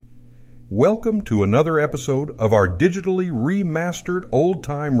Welcome to another episode of our digitally remastered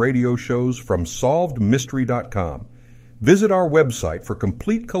old-time radio shows from SolvedMystery.com. Visit our website for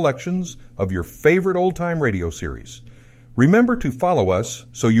complete collections of your favorite old-time radio series. Remember to follow us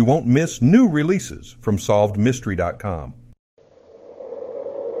so you won't miss new releases from SolvedMystery.com.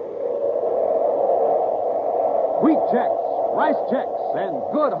 Wheat Checks, Rice Checks, and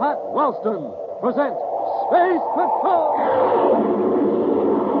Good Hot Ralston present Space Patrol!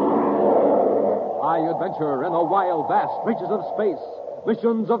 High adventure in the wild, vast reaches of space.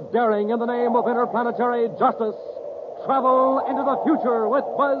 Missions of daring in the name of interplanetary justice. Travel into the future with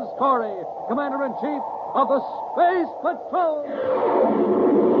Buzz Corey, Commander-in-Chief of the Space Patrol.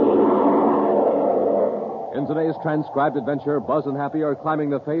 In today's transcribed adventure, Buzz and Happy are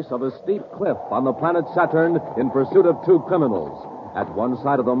climbing the face of a steep cliff on the planet Saturn in pursuit of two criminals. At one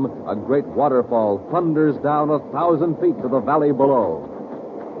side of them, a great waterfall thunders down 1,000 feet to the valley below.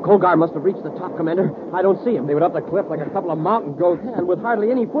 Colgar must have reached the top, Commander. I don't see him. They went up the cliff like a couple of mountain goats, and with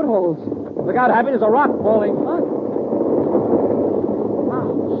hardly any footholds. Look out, Happy, there's a rock falling. Huh?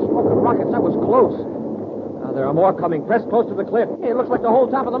 Wow, smoke and rockets, that was close. Now, there are more coming. Press close to the cliff. Hey, it looks like the whole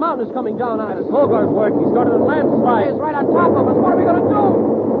top of the mountain is coming down on us. Colgar's work. He started a landslide. It's right on top of us. What are we going to do?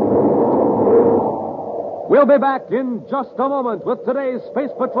 We'll be back in just a moment with today's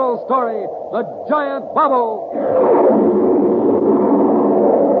Space Patrol story, The Giant Bubble.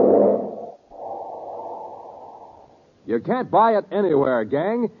 You can't buy it anywhere,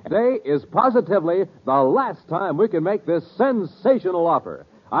 gang. Today is positively the last time we can make this sensational offer.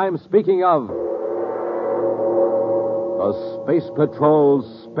 I'm speaking of the Space Patrol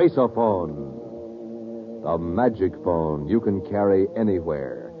Spaceophone. The magic phone you can carry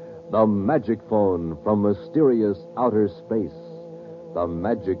anywhere. The magic phone from mysterious outer space. The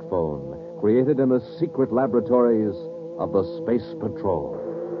magic phone created in the secret laboratories of the Space Patrol.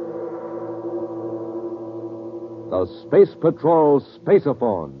 The Space Patrol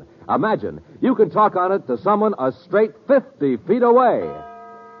Spaceophone. Imagine, you can talk on it to someone a straight 50 feet away.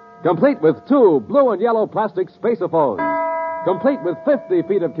 Complete with two blue and yellow plastic spaceophones. Complete with 50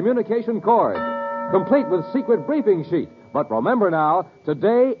 feet of communication cord. Complete with secret briefing sheet. But remember now,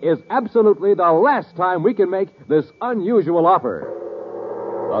 today is absolutely the last time we can make this unusual offer.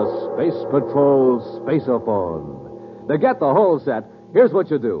 The Space Patrol Spaceophone. To get the whole set, here's what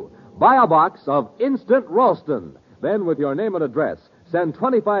you do. Buy a box of Instant Ralston. Then, with your name and address, send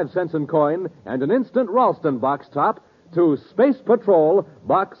 25 cents in coin and an Instant Ralston box top to Space Patrol,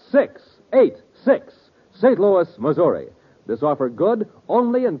 Box 686, St. Louis, Missouri. This offer good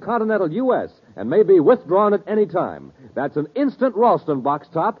only in continental U.S. and may be withdrawn at any time. That's an Instant Ralston box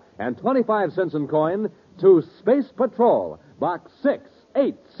top and 25 cents in coin to Space Patrol, Box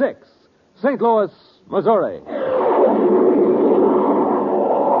 686, St. Louis, Missouri.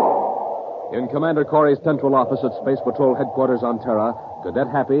 In Commander Corey's central office at Space Patrol headquarters on Terra, Cadet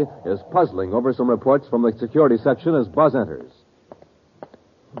Happy is puzzling over some reports from the security section as Buzz enters.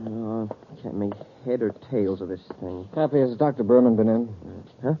 Can't make head or tails of this thing. Happy, has Dr. Berman been in?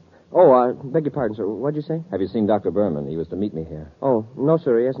 Huh? Oh, beg your pardon, sir. What'd you say? Have you seen Dr. Berman? He was to meet me here. Oh, no,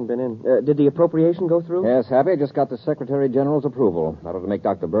 sir. He hasn't been in. Did the appropriation go through? Yes, Happy. Just got the Secretary General's approval. That ought to make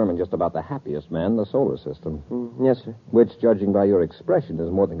Dr. Berman just about the happiest man in the solar system. Yes, sir. Which, judging by your expression,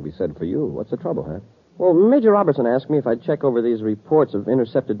 is more than can be said for you. What's the trouble, huh? Well, Major Robertson asked me if I'd check over these reports of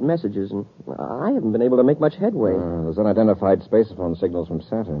intercepted messages, and I haven't been able to make much headway. There's unidentified spaceophone signals from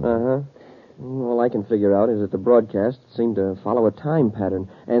Saturn. Uh-huh. All I can figure out is that the broadcasts seem to follow a time pattern,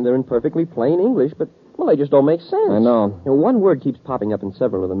 and they're in perfectly plain English, but, well, they just don't make sense. I know. One word keeps popping up in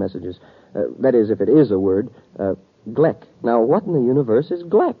several of the messages. That is, if it is a word, Gleck. Now, what in the universe is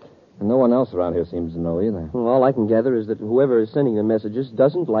Gleck? And no one else around here seems to know either. Well, all I can gather is that whoever is sending the messages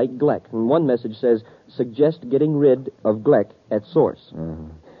doesn't like Gleck. And one message says, suggest getting rid of Gleck at source. Uh-huh.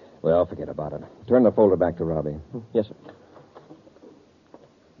 Well, forget about it. Turn the folder back to Robbie. Yes, sir.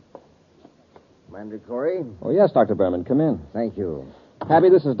 Commander Corey? Oh, yes, Dr. Berman. Come in. Thank you. Happy,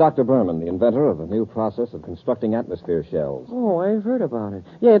 this is Dr. Berman, the inventor of a new process of constructing atmosphere shells. Oh, I've heard about it.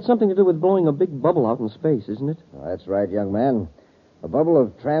 Yeah, it's something to do with blowing a big bubble out in space, isn't it? That's right, young man. A bubble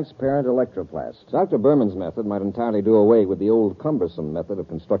of transparent electroplast. Dr. Berman's method might entirely do away with the old cumbersome method of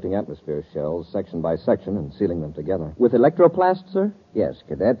constructing atmosphere shells section by section and sealing them together. With electroplast, sir? Yes,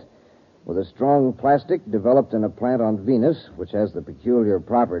 Cadet. With a strong plastic developed in a plant on Venus, which has the peculiar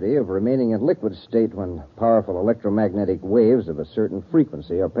property of remaining in liquid state when powerful electromagnetic waves of a certain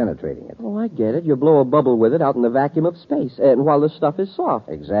frequency are penetrating it. Oh, I get it. You blow a bubble with it out in the vacuum of space, and while the stuff is soft.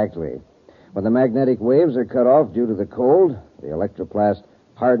 Exactly. When the magnetic waves are cut off due to the cold, the electroplast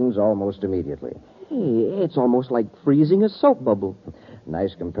hardens almost immediately. Hey, it's almost like freezing a soap bubble.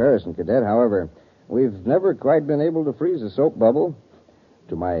 Nice comparison, Cadet. However, we've never quite been able to freeze a soap bubble.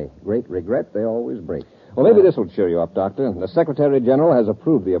 To my great regret, they always break. Well, maybe this will cheer you up, Doctor. The Secretary General has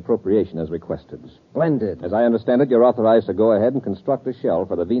approved the appropriation as requested. Splendid. As I understand it, you're authorized to go ahead and construct a shell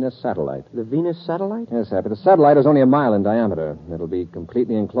for the Venus satellite. The Venus satellite? Yes, Happy. The satellite is only a mile in diameter. It'll be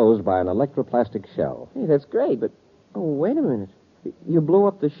completely enclosed by an electroplastic shell. Hey, that's great, but... Oh, wait a minute. You blow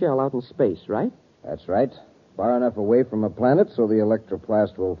up the shell out in space, right? That's right. Far enough away from a planet so the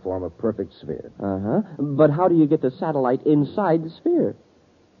electroplast will form a perfect sphere. Uh-huh. But how do you get the satellite inside the sphere?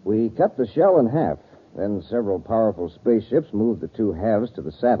 We cut the shell in half. Then several powerful spaceships move the two halves to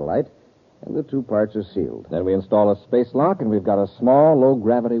the satellite, and the two parts are sealed. Then we install a space lock, and we've got a small,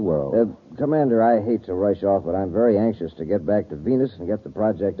 low-gravity world. Commander, I hate to rush off, but I'm very anxious to get back to Venus and get the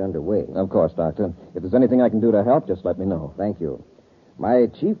project underway. Of course, Doctor. If there's anything I can do to help, just let me know. Thank you. My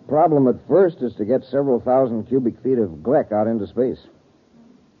chief problem at first is to get several thousand cubic feet of Gleck out into space.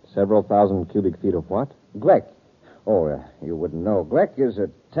 Several thousand cubic feet of what? Gleck. Oh, you wouldn't know. Gleck is a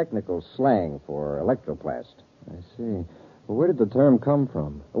technical slang for electroplast. I see. Well, where did the term come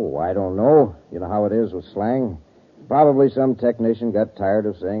from? Oh, I don't know. You know how it is with slang. Probably some technician got tired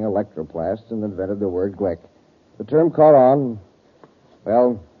of saying electroplast and invented the word Gleck. The term caught on.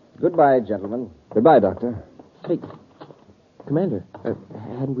 Well, goodbye, gentlemen. Goodbye, Doctor. Hey, Commander,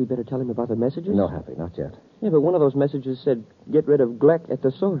 hadn't we better tell him about the messages? No, Happy, not yet. Yeah, but one of those messages said, get rid of Gleck at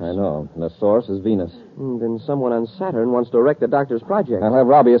the source. I know. And the source is Venus. Then someone on Saturn wants to wreck the doctor's project. I'll have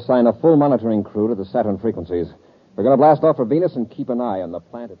Robbie assign a full monitoring crew to the Saturn frequencies. We're going to blast off for Venus and keep an eye on the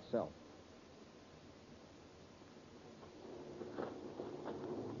plant itself.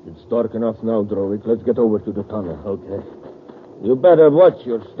 It's dark enough now, Drovic. Let's get over to the tunnel. Okay. You better watch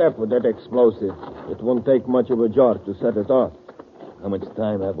your step with that explosive. It won't take much of a jar to set it off. How much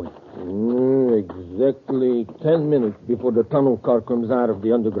time have we? Exactly 10 minutes before the tunnel car comes out of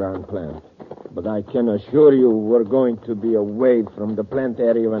the underground plant. But I can assure you we're going to be away from the plant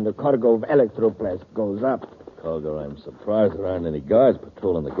area when the cargo of electroplast goes up. Colger, I'm surprised there aren't any guards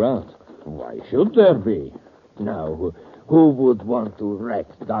patrolling the grounds. Why should there be? Now, who would want to wreck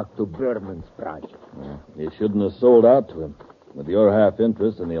Dr. Berman's project? You shouldn't have sold out to him. With your half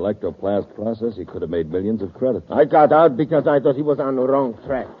interest in the electroplast process, he could have made millions of credits. I got out because I thought he was on the wrong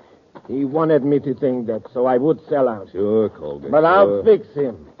track. He wanted me to think that, so I would sell out. Sure, Colger. But I'll fix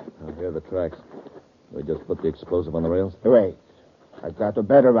him. Here are the tracks. We just put the explosive on the rails? Wait. I've got a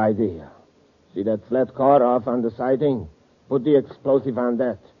better idea. See that flat car off on the siding? Put the explosive on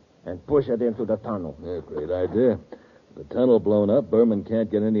that and push it into the tunnel. Yeah, great idea. With the tunnel blown up, Berman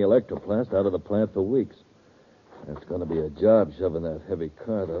can't get any electroplast out of the plant for weeks. It's going to be a job shoving that heavy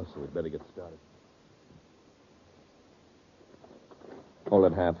car, though, so we'd better get started.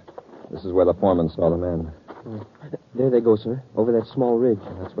 Hold it, Hap. This is where the foreman saw the men. There they go, sir. Over that small ridge.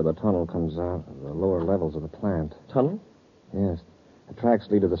 That's where the tunnel comes out, the lower levels of the plant. Tunnel? Yes. The tracks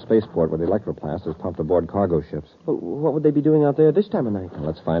lead to the spaceport where the electroplast is pumped aboard cargo ships. Well, what would they be doing out there this time of night? Well,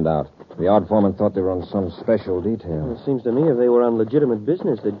 let's find out. The odd foreman thought they were on some special detail. It seems to me if they were on legitimate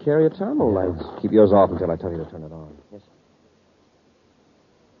business, they'd carry a Tomo light. Keep yours off until I tell you to turn it on. Yes.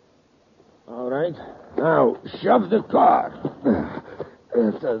 All right. Now, shove the car.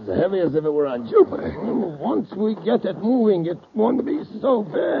 It's as heavy as if it were on Jupiter. Once we get it moving, it won't be so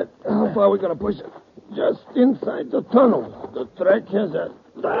bad. How far are we going to push it? Just inside the tunnel. The track has a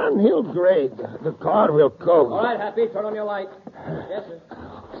downhill grade. The car will coast. All right, Happy, turn on your light. Yes, sir.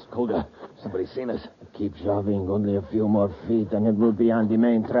 Colger, somebody's seen us. Keep shoving only a few more feet, and it will be on the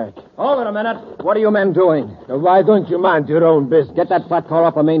main track. Hold it a minute. What are you men doing? Now, why don't you mind your own business? Get that flat car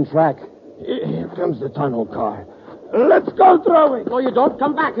off the main track. Here comes the tunnel car. Let's go, Throwing. No, you don't.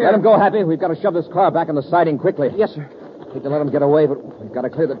 Come back here. Let him go, Happy. We've got to shove this car back on the siding quickly. Yes, sir. Hate to let him get away, but we've got to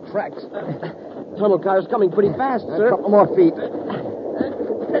clear the tracks. Tunnel car's coming pretty fast, sir. A couple more feet.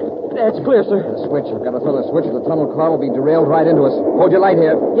 That's clear, sir. The switch. I've got to throw the switch or the tunnel car will be derailed right into us. Hold your light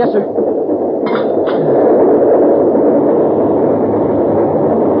here. Yes, sir.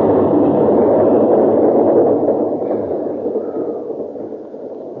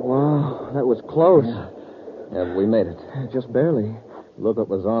 Wow, that was close. Yeah, but we made it. Just barely. Look what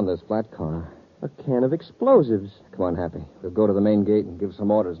was on this flat car. A can of explosives. Come on, Happy. We'll go to the main gate and give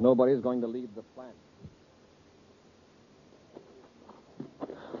some orders. Nobody's going to leave the plant.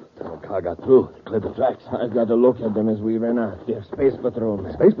 Tunnel car got through. Cleared the tracks. I got to look at them as we ran out. They're space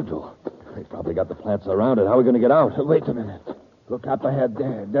patrolmen. Space patrol? They probably got the plant surrounded. How are we going to get out? Wait a minute. Look up ahead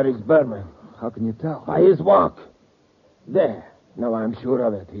there. There is Berman. How can you tell? By his walk. There. Now I'm sure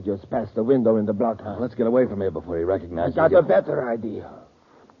of it. He just passed the window in the blockhouse. Let's get away from here before he recognizes I got us. a better idea.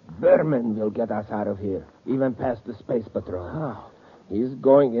 Berman will get us out of here, even past the space patrol. How? He's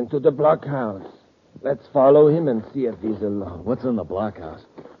going into the blockhouse. Let's follow him and see if he's alone. What's in the blockhouse?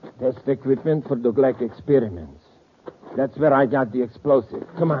 Test equipment for Dulac experiments. That's where I got the explosive.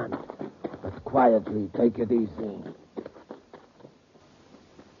 Come on. But quietly, take it easy.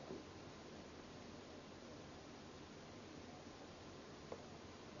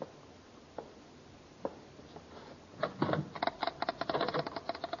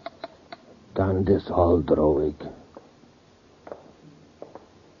 Done this all, Drowick.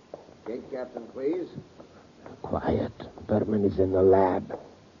 Gate captain, please. Quiet. Berman is in the lab.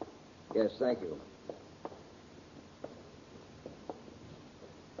 Yes, thank you.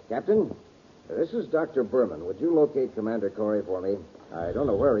 Captain, this is Dr. Berman. Would you locate Commander Corey for me? I don't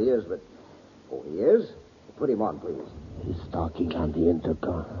know where he is, but... Oh, he is? Put him on, please. He's talking on the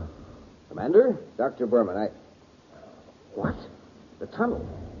intercom. Commander? Dr. Berman, I... What? The tunnel.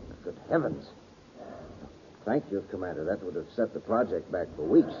 Good heavens. Thank you, Commander. That would have set the project back for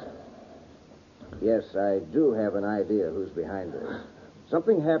weeks. Yes, I do have an idea who's behind this.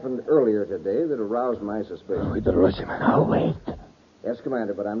 Something happened earlier today that aroused my suspicion. We better rush him. I'll wait. Yes,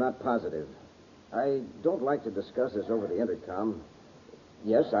 Commander, but I'm not positive. I don't like to discuss this over the intercom.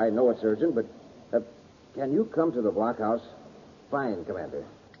 Yes, I know it's urgent, but can you come to the blockhouse? Fine, Commander.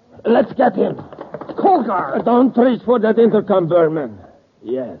 Let's get him. Colgar! Don't reach for that intercom, Berman.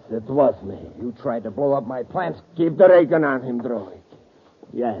 Yes, it was me. You tried to blow up my plant. Keep the ray gun on him, Drowick.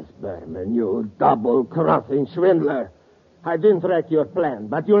 Yes, Berman, you double-crossing swindler. I didn't wreck your plan,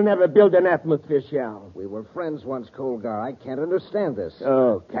 but you'll never build an atmosphere shell. We were friends once, Colgar. I can't understand this.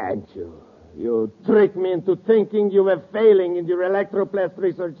 Oh, can't you? You tricked me into thinking you were failing in your electroplast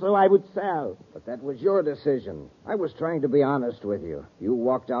research, so I would sell. But that was your decision. I was trying to be honest with you. You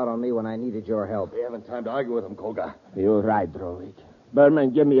walked out on me when I needed your help. We haven't time to argue with him, Colgar. You're right, Drowick.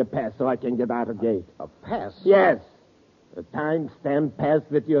 Berman, give me a pass so I can get out of the gate. A pass? Yes. A time-stamped pass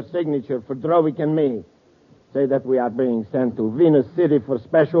with your signature for Drowick and me. Say that we are being sent to Venus City for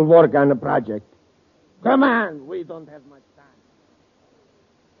special work on the project. Come on, we don't have much time.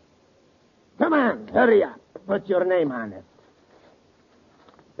 Come on, hurry up. Put your name on it.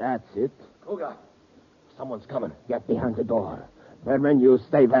 That's it. Colgar, someone's coming. Get behind the door. Berman, you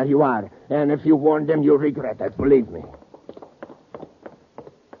stay where you are. And if you warn them, you'll regret it. Believe me.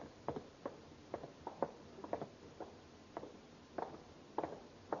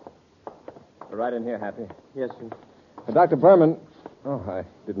 Right in here, Happy. Yes, sir. Dr. Berman. Oh, I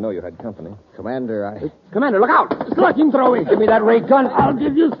didn't know you had company. Commander, Commander, look out! It's looking, Drowick. Give me that ray gun. I'll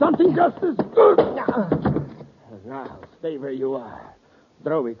give you something just as good. Now, stay where you are.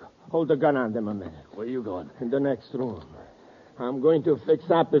 Drowick, hold the gun on them a minute. Where are you going? In the next room. I'm going to fix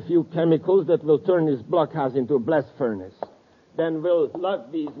up a few chemicals that will turn this blockhouse into a blast furnace. Then we'll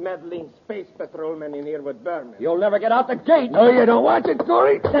lug these meddling space patrolmen in here with Berman. You'll never get out the gate. No, you don't watch it,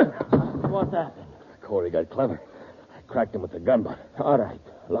 Corey. What happened? Corey got clever. I cracked him with the gun butt. All right.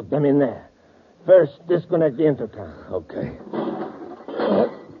 Lock them in there. First, disconnect the intercom. Okay.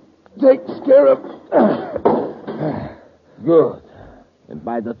 Take care of... Good. And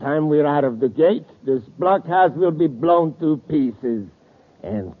by the time we're out of the gate, this blockhouse will be blown to pieces.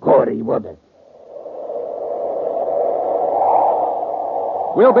 And Corey with it.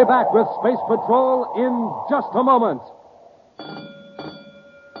 We'll be back with Space Patrol in just a moment.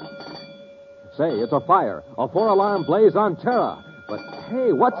 Say, it's a fire. A 4-alarm blaze on Terra. But,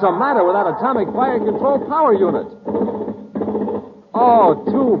 hey, what's the matter with that atomic fire control power unit? Oh,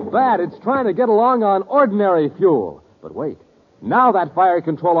 too bad. It's trying to get along on ordinary fuel. But wait. Now that fire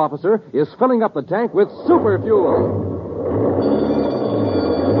control officer is filling up the tank with super fuel.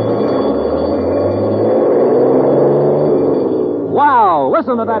 Wow,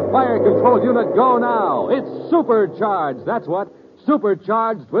 listen to that fire control unit go now. It's supercharged, that's what.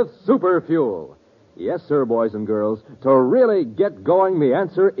 Supercharged with super fuel. Yes, sir, boys and girls. To really get going, the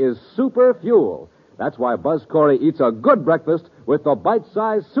answer is super fuel. That's why Buzz Corey eats a good breakfast with the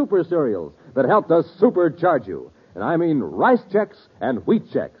bite-sized super cereals that help to supercharge you. And I mean Rice Chex and Wheat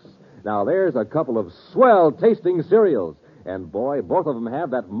Chex. Now, there's a couple of swell-tasting cereals. And, boy, both of them have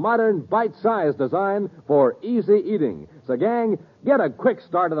that modern bite-sized design for easy eating. So, gang, get a quick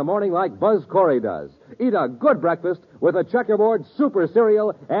start in the morning like Buzz Corey does. Eat a good breakfast with a Checkerboard Super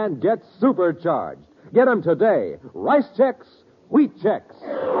Cereal and get supercharged. Get them today. Rice Chex, Wheat Chex.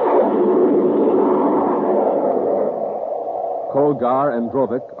 Colgar and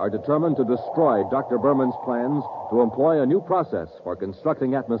Drowick are determined to destroy Dr. Berman's plans to employ a new process for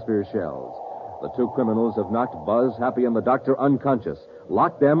constructing atmosphere shells. The two criminals have knocked Buzz, Happy, and the doctor unconscious,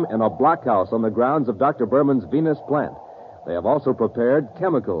 locked them in a blockhouse on the grounds of Dr. Berman's Venus plant. They have also prepared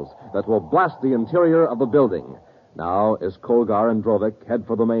chemicals that will blast the interior of the building. Now, as Kolgar and Drovik head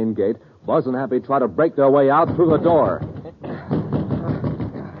for the main gate, Buzz and Happy try to break their way out through the door.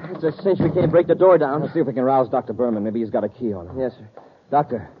 It's a cinch we can't break the door down. Let's see if we can rouse Dr. Berman. Maybe he's got a key on him. Yes, sir.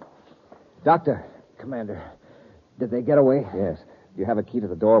 Doctor. Commander. Did they get away? Yes. You have a key to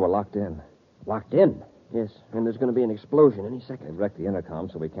the door. We're locked in. Locked in? Yes, and there's going to be an explosion any second. They've wrecked the intercom,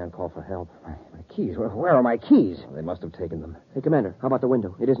 so we can't call for help. My keys. Where are my keys? They must have taken them. Hey, Commander, how about the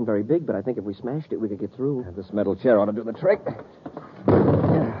window? It isn't very big, but I think if we smashed it, we could get through. This metal chair ought to do the trick.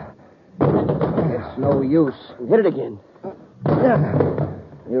 It's no use. Hit it again.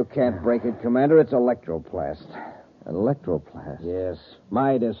 You can't break it, Commander. It's electroplast. Electroplast? Yes,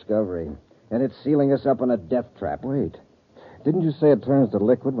 my discovery. And it's sealing us up in a death trap. Wait. Didn't you say it turns to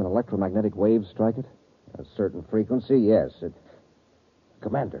liquid when electromagnetic waves strike it? A certain frequency, yes.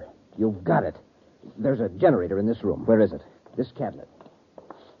 Commander, you've got it. There's a generator in this room. Where is it? This cabinet.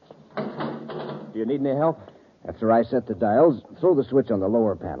 Do you need any help? After I set the dials, throw the switch on the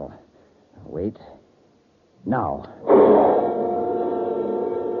lower panel. Wait. Now.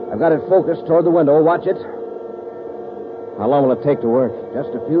 I've got it focused toward the window. Watch it. How long will it take to work? Just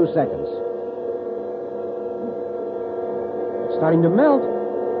a few seconds. It's starting to melt.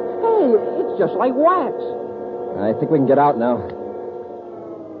 Hey, it's just like wax. I think we can get out now.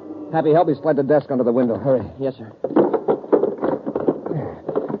 Happy, help me slide the desk under the window. Hurry. Yes, sir.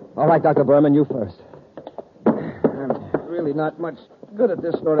 All right, Dr. Berman, you first. I'm really not much good at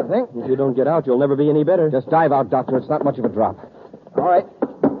this sort of thing. If you don't get out, you'll never be any better. Just dive out, Doctor. It's not much of a drop. All right.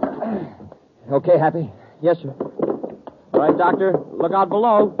 Okay, Happy? Yes, sir. All right, Doctor. Look out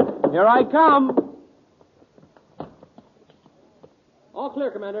below. Here I come. All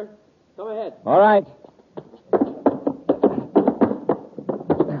clear, Commander. Come ahead. All right.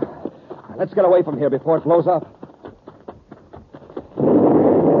 Let's get away from here before it blows up.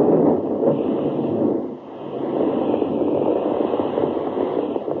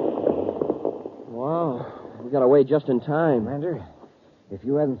 Wow. We got away just in time. Commander, if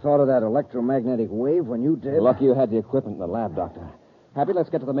you hadn't thought of that electromagnetic wave when you did... Lucky you had the equipment in the lab, Doctor. Happy, let's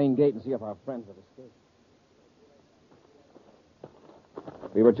get to the main gate and see if our friends have escaped.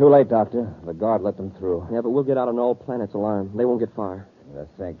 We were too late, Doctor. The guard let them through. Yeah, but we'll get out on all planets alarm. They won't get far. I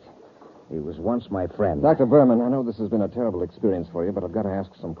think he was once my friend. Dr. Berman, I know this has been a terrible experience for you, but I've got to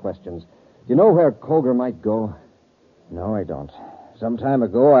ask some questions. Do you know where Kolgar might go? No, I don't. Some time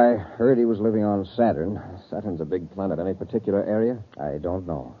ago, I heard he was living on Saturn. Saturn's a big planet. Any particular area? I don't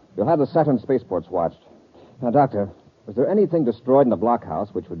know. You'll have the Saturn spaceports watched. Now, Doctor, was there anything destroyed in the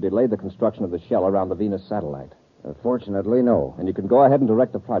blockhouse which would delay the construction of the shell around the Venus satellite? Fortunately, no. And you can go ahead and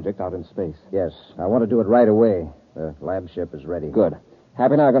direct the project out in space. Yes, I want to do it right away. The lab ship is ready. Good.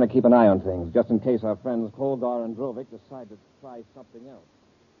 Happy and I are going to keep an eye on things, just in case our friends Kolgar and Drovik decide to try something else.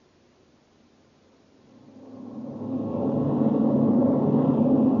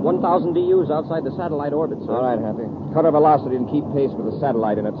 1,000 DUs outside the satellite orbit, sir. All right, Happy. Cut our velocity and keep pace with the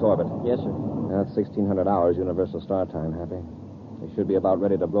satellite in its orbit. Yes, sir. That's 1,600 hours universal star time, Happy. We should be about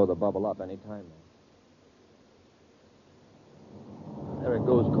ready to blow the bubble up any time now. There it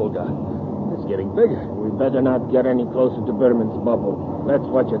goes, Kolgar. It's getting bigger. We better not get any closer to Berman's bubble. Let's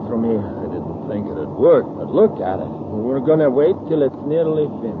watch it from here. I didn't think it'd work, but look at it. We're gonna wait till it's nearly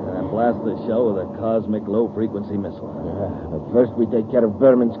finished. And blast the shell with a cosmic low-frequency missile. Yeah, but first we take care of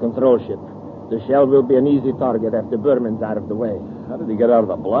Berman's control ship. The shell will be an easy target after Berman's out of the way. How did he get out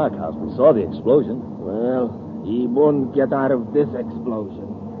of the blockhouse? We saw the explosion. Well, he won't get out of this explosion.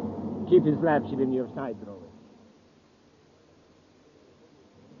 Keep his lab ship in your sight, Rowan.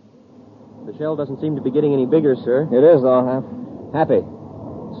 The shell doesn't seem to be getting any bigger, sir. It is, though, Happy.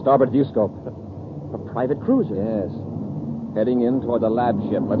 Starboard view scope. A private cruiser. Yes. Heading in toward the lab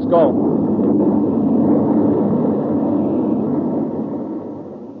ship. Let's go.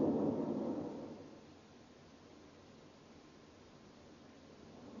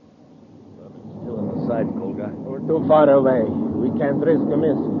 Still in the sight, Kolgar. We're too far away. We can't risk a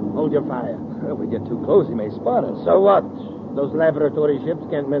miss. Hold your fire. If we get too close, he may spot us. So what? Those laboratory ships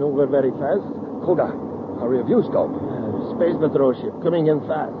can't maneuver very fast. Kolgar, hurry a view scope. Space patrol ship coming in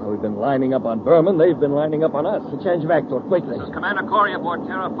fast. We've been lining up on Berman. They've been lining up on us. Change vector, quickly. This is Commander Corey aboard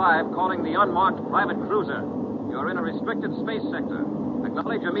Terra 5 calling the unmarked private cruiser. You're in a restricted space sector.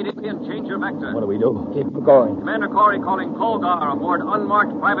 Acknowledge immediately and change your vector. What do we do? Keep going. Commander Corey calling Kolgar aboard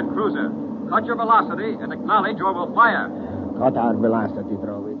unmarked private cruiser. Cut your velocity and acknowledge or we'll fire. Cut our velocity,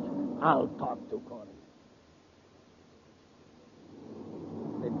 Drovik. I'll talk to Corey.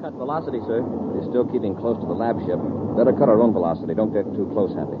 They've cut velocity, sir. They're still keeping close to the lab ship. Better cut our own velocity. Don't get too close,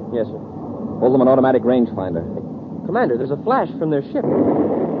 Happy. Yes, sir. Hold them an automatic rangefinder. Commander, there's a flash from their ship.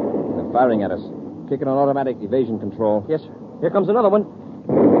 They're firing at us. Kick it on automatic evasion control. Yes, sir. Here comes another one.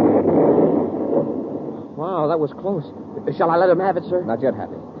 Wow, that was close. Shall I let him have it, sir? Not yet,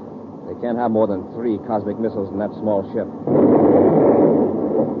 Happy. They can't have more than 3 cosmic missiles in that small ship.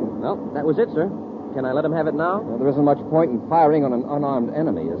 Well, that was it, sir. Can I let him have it now? Well, there isn't much point in firing on an unarmed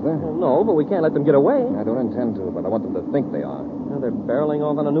enemy, is there? Well, no, but we can't let them get away. I don't intend to, but I want them to think they are. Well, they're barreling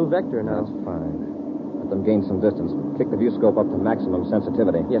off on a new vector now. That's fine. Let them gain some distance. Kick the viewscope up to maximum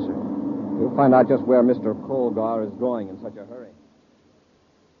sensitivity. Yes, sir. You'll find out just where Mr. Kolgar is going in such a hurry.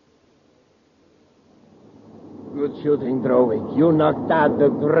 Good shooting, Drovik. You knocked out the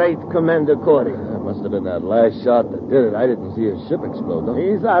great Commander Corey. It must have been that last shot that did it. I didn't see his ship explode, though.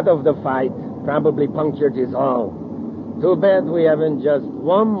 He's out of the fight. Probably punctured his hull. Too bad we haven't just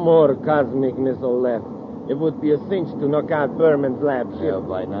one more cosmic missile left. It would be a cinch to knock out Berman's lab ship. Yeah,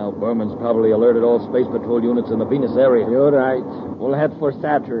 by now, Berman's probably alerted all Space Patrol units in the Venus area. You're right. We'll head for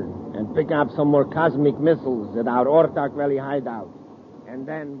Saturn and pick up some more cosmic missiles at our Ortak Valley hideout. And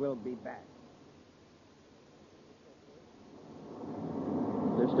then we'll be back.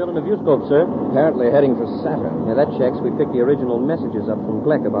 They're still in the viewscope, sir. Apparently heading for Saturn. Yeah, that checks. We picked the original messages up from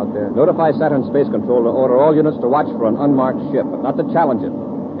Gleck about their... Notify Saturn Space Control to order all units to watch for an unmarked ship, but not to challenge it.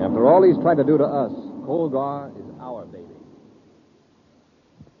 After all he's tried to do to us, Kolgar is our baby.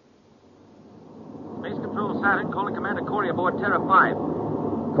 Space Control Saturn calling Commander Corey aboard Terra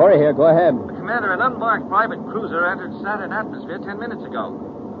 5. Corey here, go ahead. Commander, an unmarked private cruiser entered Saturn atmosphere 10 minutes ago.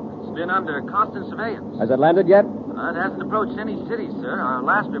 It's been under constant surveillance. Has it landed yet? It hasn't approached any cities, sir. Our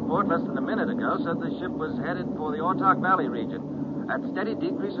last report, less than a minute ago, said the ship was headed for the Ortak Valley region at steady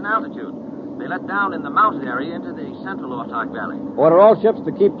decrease in altitude. They let down in the mountain area into the central Ortak Valley. Order all ships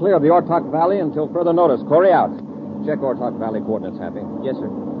to keep clear of the Ortak Valley until further notice. Corey out. Check Ortak Valley coordinates, Happy. Yes, sir.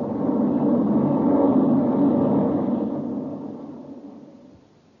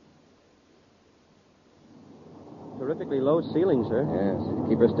 Terrifically low ceiling, sir. Yes.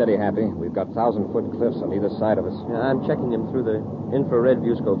 Keep her steady, Happy. We've got 1,000-foot cliffs on either side of us. Yeah, I'm checking them through the infrared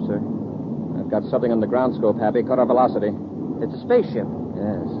viewscope, sir. I've got something on the ground scope, Happy. Cut our velocity. It's a spaceship.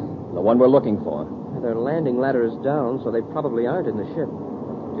 Yes. The one we're looking for. Their landing ladder is down, so they probably aren't in the ship.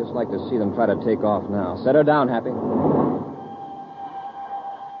 Just like to see them try to take off now. Set her down, Happy.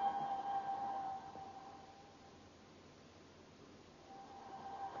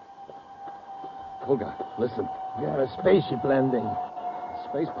 Kolgar, listen. We are a spaceship landing.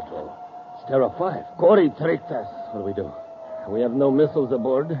 Space Patrol. It's Terra 5. Corey tricked us. What do we do? We have no missiles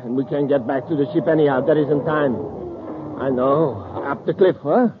aboard, and we can't get back to the ship anyhow. There isn't time. I know. Up the cliff,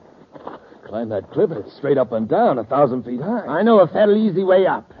 huh? Climb that cliff, it's straight up and down, 1,000 feet high. I know a fairly easy way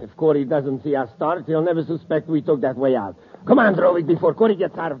up. If Corey doesn't see us start, he'll never suspect we took that way out. Come on, Drovik, before Corey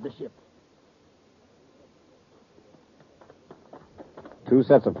gets out of the ship. 2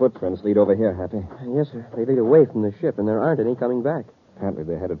 sets of footprints lead over here, Happy. Yes, sir. They lead away from the ship, and there aren't any coming back. Apparently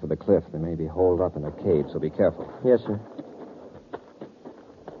they're headed for the cliff. They may be holed up in a cave, so be careful. Yes, sir.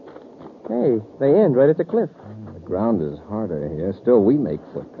 Hey, they end right at the cliff. The ground is harder here. Still, we make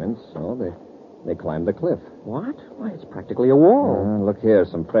footprints, so they climb the cliff. What? Why, it's practically a wall. Look here.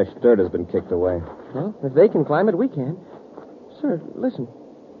 Some fresh dirt has been kicked away. Well, if they can climb it, we can. Sir, listen.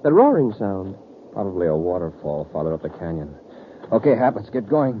 The roaring sound. Probably a waterfall farther up the canyon. Okay, Hap, let's get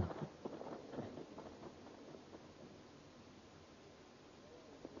going.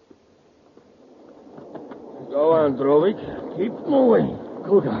 Go on, Drovik. Keep moving.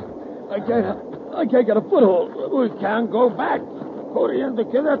 Kolgar, I can't get a foothold. We can't go back. Corey and the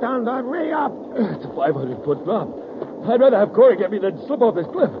killer down that way up. It's a 500-foot drop. I'd rather have Corey get me than slip off this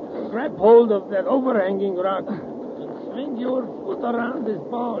cliff. Grab hold of that overhanging rock and swing your foot around this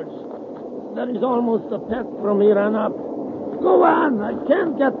bulge. There is almost a path from here on up. Go on. I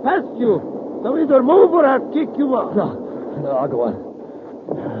can't get past you. So either move or I'll kick you off. No, I'll go on.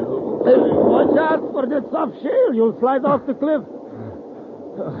 Watch out for that soft shale. You'll slide off the cliff.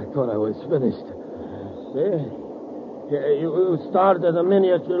 I thought I was finished. See? You started a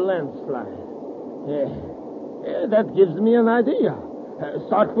miniature landslide. That gives me an idea.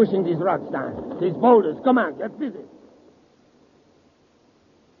 Start pushing these rocks down. These boulders. Come on, get busy.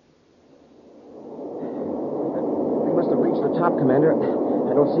 They must have reached the top, Commander.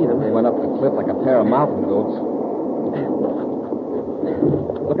 I don't see them. They went up the cliff like a pair of mountain goats.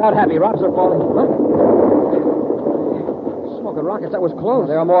 Look out, Happy. Rocks are falling. Huh? Smoking rockets. That was close.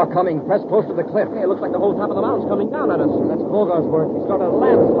 There are more coming. Press close to the cliff. Hey, it looks like the whole top of the mountain's coming down at us. That's Kolgar's work. He started a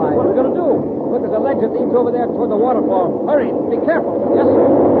landslide. What are we going to do? Look, there's a ledge that leads over there toward the waterfall. Hurry. Be careful. Yes, sir.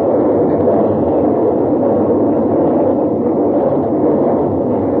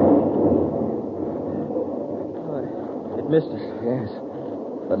 It missed us. Yes.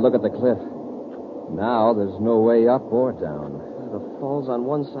 But look at the cliff. Now there's no way up or down. The fall's on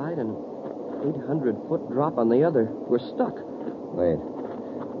one side and 800-foot drop on the other. We're stuck. Wait.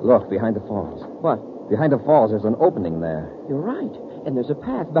 Look, behind the falls. What? Behind the falls, there's an opening there. You're right. And there's a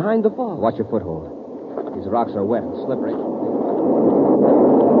path behind the falls. Watch your foothold. These rocks are wet and slippery.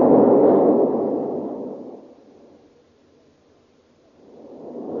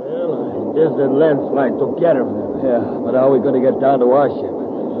 Well, I guess that landslide took care of them. Yeah, but how are we going to get down to our ship?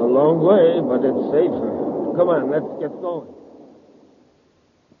 It's a long way, but it's safer. Come on, let's get going.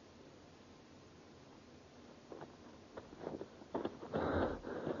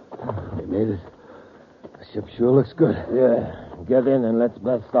 We made it. The ship sure looks good. Yeah, get in and let's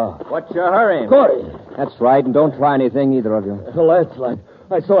blast off. What's your hurry? Corey! That's right, and don't try anything, either of you. The landslide.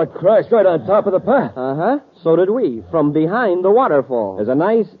 I saw it crash right on top of the path. Uh-huh. So did we, from behind the waterfall. There's a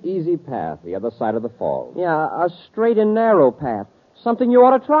nice, easy path the other side of the falls. Yeah, a straight and narrow path. Something you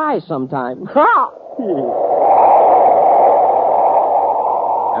ought to try sometime. Ha!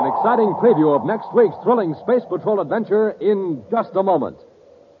 An exciting preview of next week's thrilling Space Patrol adventure in just a moment.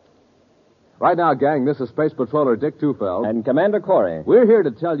 Right now, gang, this is Space Patroller Dick Tufeld. And Commander Corey. We're here to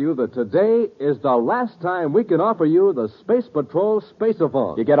tell you that today is the last time we can offer you the Space Patrol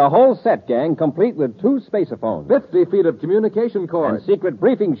Spaceophone. You get a whole set, gang, complete with 2 spacephones. 50 feet of communication cords. And secret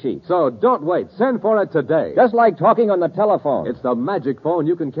briefing sheets. So don't wait. Send for it today. Just like talking on the telephone. It's the magic phone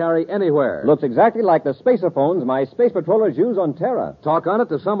you can carry anywhere. Looks exactly like the spacephones my space patrollers use on Terra. Talk on it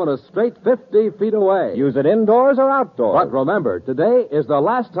to someone a straight 50 feet away. Use it indoors or outdoors. But remember, today is the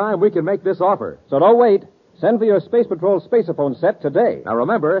last time we can make this offer. So don't wait. Send for your Space Patrol spaceophone set today. Now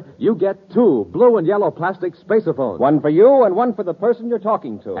remember, you get 2 blue and yellow plastic spaceophones. One for you and one for the person you're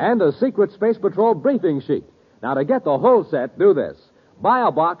talking to. And a secret Space Patrol briefing sheet. Now to get the whole set, do this. Buy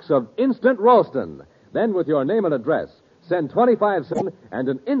a box of Instant Ralston. Then with your name and address, send 25 cents and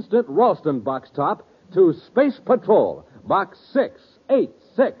an Instant Ralston box top to Space Patrol, Box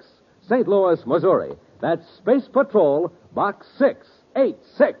 686, St. Louis, Missouri. That's Space Patrol, Box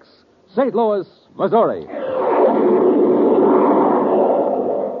 686, St. Louis, Missouri.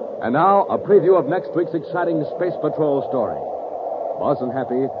 And now, a preview of next week's exciting Space Patrol story. Buzz and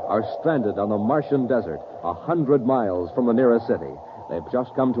Happy are stranded on the Martian desert, 100 miles from the nearest city. They've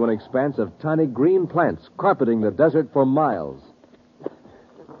just come to an expanse of tiny green plants carpeting the desert for miles.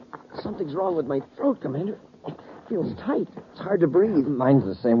 Something's wrong with my throat, Commander. It feels tight. It's hard to breathe. Mine's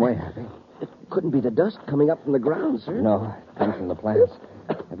the same way, Happy. It couldn't be the dust coming up from the ground, sir. No, it comes from the plants.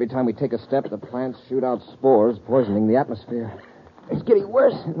 Every time we take a step, the plants shoot out spores, poisoning the atmosphere. It's getting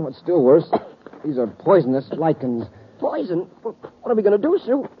worse. And what's still worse, these are poisonous lichens. Poison? What are we going to do,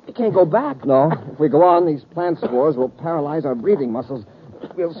 sir? We can't go back. No, if we go on, these plant spores will paralyze our breathing muscles.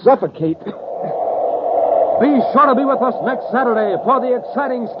 We'll suffocate. Be sure to be with us next Saturday for the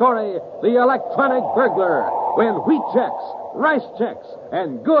exciting story, The Electronic Burglar, when wheat checks, rice checks,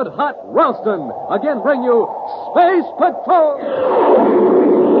 and good hot Ralston again bring you Space Patrol!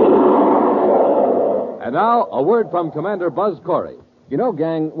 And now, a word from Commander Buzz Corey. You know,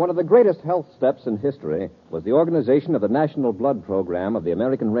 gang, one of the greatest health steps in history was the organization of the National Blood Program of the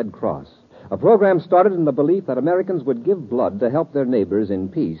American Red Cross. A program started in the belief that Americans would give blood to help their neighbors in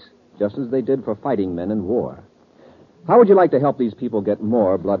peace, just as they did for fighting men in war. How would you like to help these people get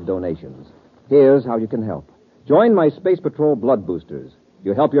more blood donations? Here's how you can help. Join my Space Patrol Blood Boosters.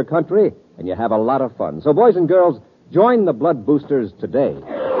 You help your country, and you have a lot of fun. So, boys and girls, join the Blood Boosters today.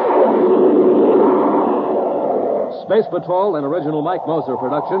 Space Patrol, an original Mike Moser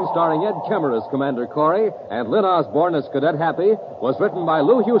production starring Ed Kemmer as Commander Corey and Lynn Osborne as Cadet Happy, was written by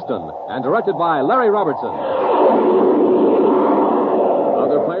Lou Houston and directed by Larry Robertson.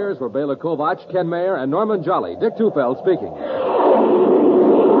 Other players were Bela Kovac, Ken Mayer, and Norman Jolly. Dick Tufeld speaking.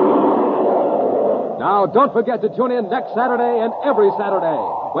 Now, don't forget to tune in next Saturday and every Saturday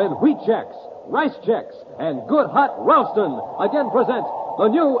when wheat checks, rice checks, and good hot Ralston again present the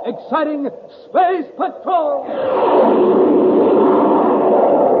new exciting Space Patrol.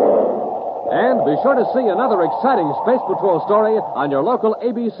 And be sure to see another exciting Space Patrol story on your local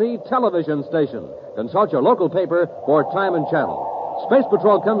ABC television station. Consult your local paper for time and channel. Space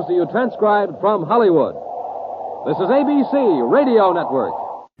Patrol comes to you transcribed from Hollywood. This is ABC Radio Network.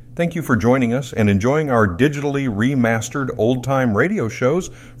 Thank you for joining us and enjoying our digitally remastered old-time radio shows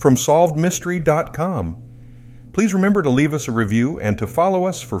from SolvedMystery.com. Please remember to leave us a review and to follow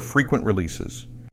us for frequent releases.